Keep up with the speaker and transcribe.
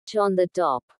Perch on the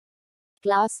top.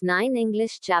 Class 9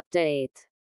 English Chapter 8.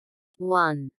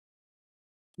 1.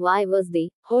 Why was the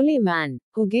holy man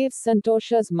who gave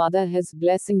Santosha's mother his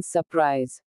blessings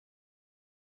surprised?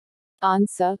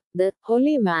 Answer. The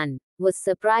holy man was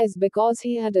surprised because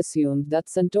he had assumed that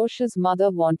Santosha's mother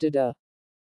wanted a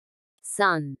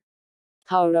son.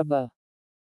 However,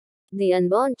 the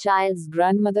unborn child's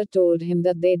grandmother told him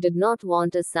that they did not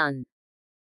want a son.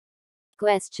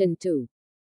 Question 2.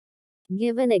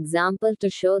 Give an example to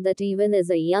show that even as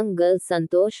a young girl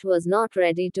Santosh was not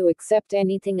ready to accept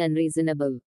anything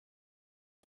unreasonable.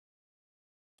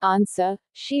 Answer.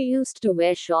 She used to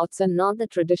wear shorts and not the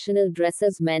traditional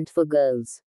dresses meant for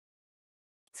girls.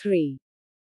 3.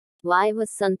 Why was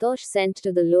Santosh sent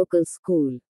to the local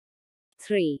school?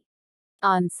 3.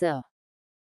 Answer.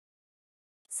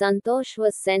 Santosh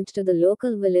was sent to the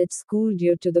local village school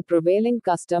due to the prevailing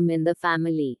custom in the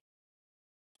family.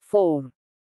 4.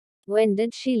 When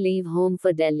did she leave home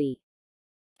for Delhi?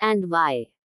 And why?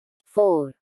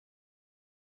 4.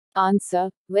 Answer.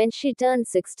 When she turned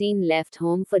 16, left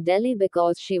home for Delhi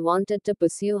because she wanted to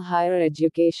pursue higher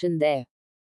education there.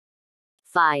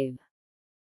 5.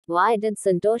 Why did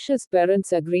Santosha's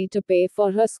parents agree to pay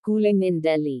for her schooling in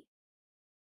Delhi?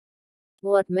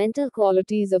 What mental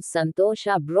qualities of Santosh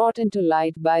are brought into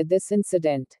light by this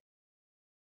incident?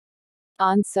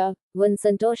 Answer. When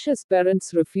Santosha's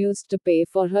parents refused to pay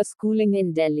for her schooling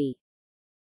in Delhi,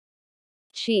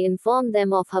 she informed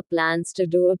them of her plans to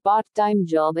do a part-time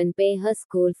job and pay her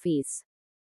school fees.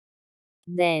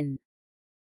 Then,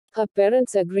 her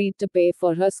parents agreed to pay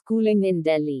for her schooling in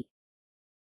Delhi.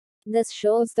 This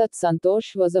shows that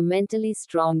Santosh was a mentally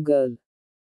strong girl.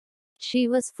 She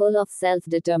was full of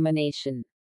self-determination.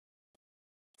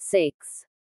 6.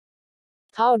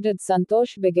 How did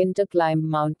Santosh begin to climb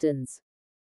mountains?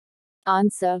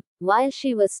 Answer. While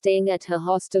she was staying at her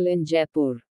hostel in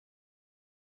Jaipur.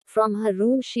 From her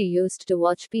room she used to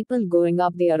watch people going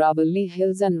up the Aravalli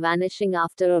hills and vanishing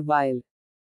after a while.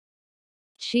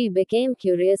 She became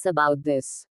curious about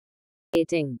this.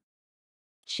 Dating.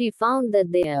 She found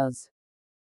that they asked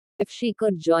if she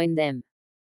could join them.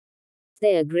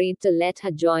 They agreed to let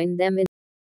her join them in.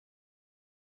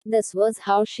 This was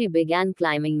how she began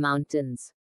climbing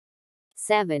mountains.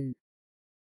 7.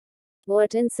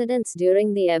 What incidents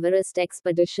during the Everest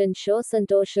expedition show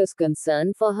Santosha's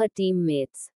concern for her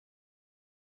teammates?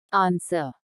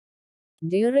 Answer.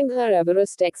 During her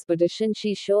Everest expedition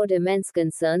she showed immense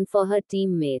concern for her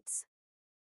teammates.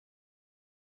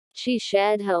 She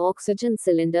shared her oxygen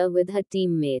cylinder with her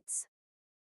teammates,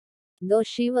 though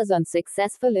she was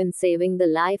unsuccessful in saving the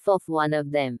life of one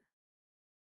of them.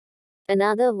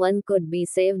 Another one could be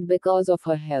saved because of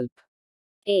her help.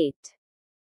 8.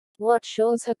 What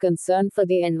shows her concern for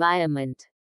the environment?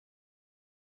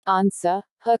 Answer.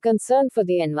 Her concern for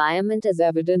the environment is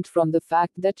evident from the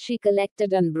fact that she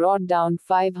collected and brought down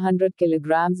 500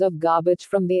 kilograms of garbage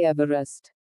from the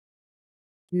Everest.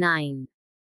 9.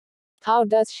 How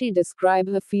does she describe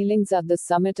her feelings at the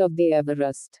summit of the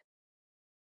Everest?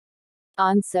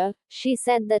 Answer. She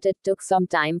said that it took some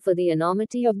time for the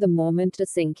enormity of the moment to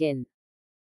sink in.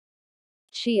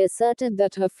 She asserted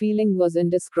that her feeling was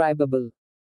indescribable.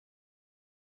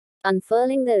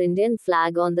 Unfurling the Indian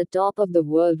flag on the top of the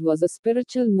world was a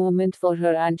spiritual moment for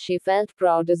her and she felt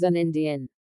proud as an Indian.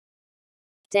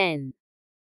 10.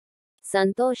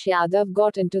 Santosh Yadav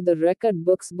got into the record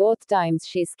books both times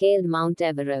she scaled Mount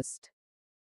Everest.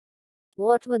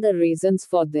 What were the reasons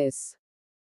for this?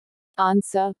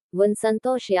 Answer. When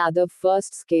Santosh Yadav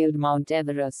first scaled Mount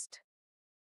Everest,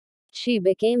 she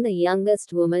became the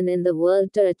youngest woman in the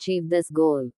world to achieve this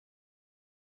goal.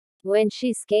 When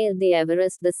she scaled the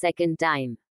Everest the second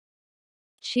time,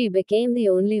 she became the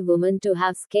only woman to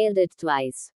have scaled it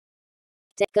twice.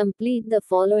 Complete the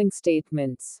following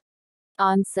statements.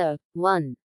 Answer.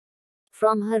 1.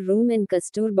 From her room in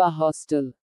Kasturba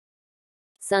Hostel,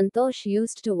 Santosh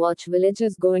used to watch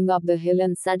villagers going up the hill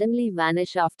and suddenly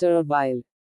vanish after a while.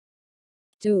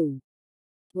 2.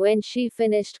 When she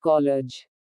finished college,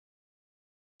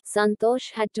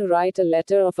 Santosh had to write a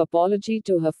letter of apology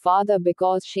to her father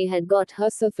because she had got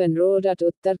herself enrolled at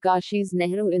Uttarkashi's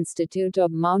Nehru Institute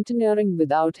of Mountaineering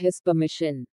without his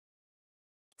permission.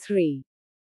 3.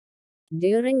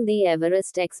 During the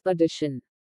Everest expedition,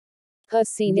 her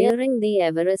seniors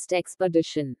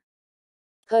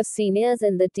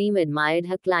in the team admired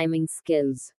her climbing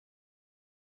skills,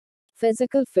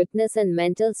 physical fitness and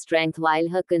mental strength, while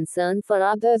her concern for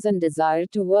others and desire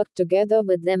to work together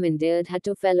with them endeared her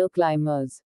to fellow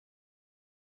climbers.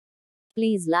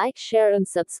 Please like, share and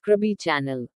subscribe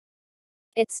channel.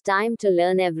 It's time to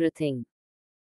learn everything.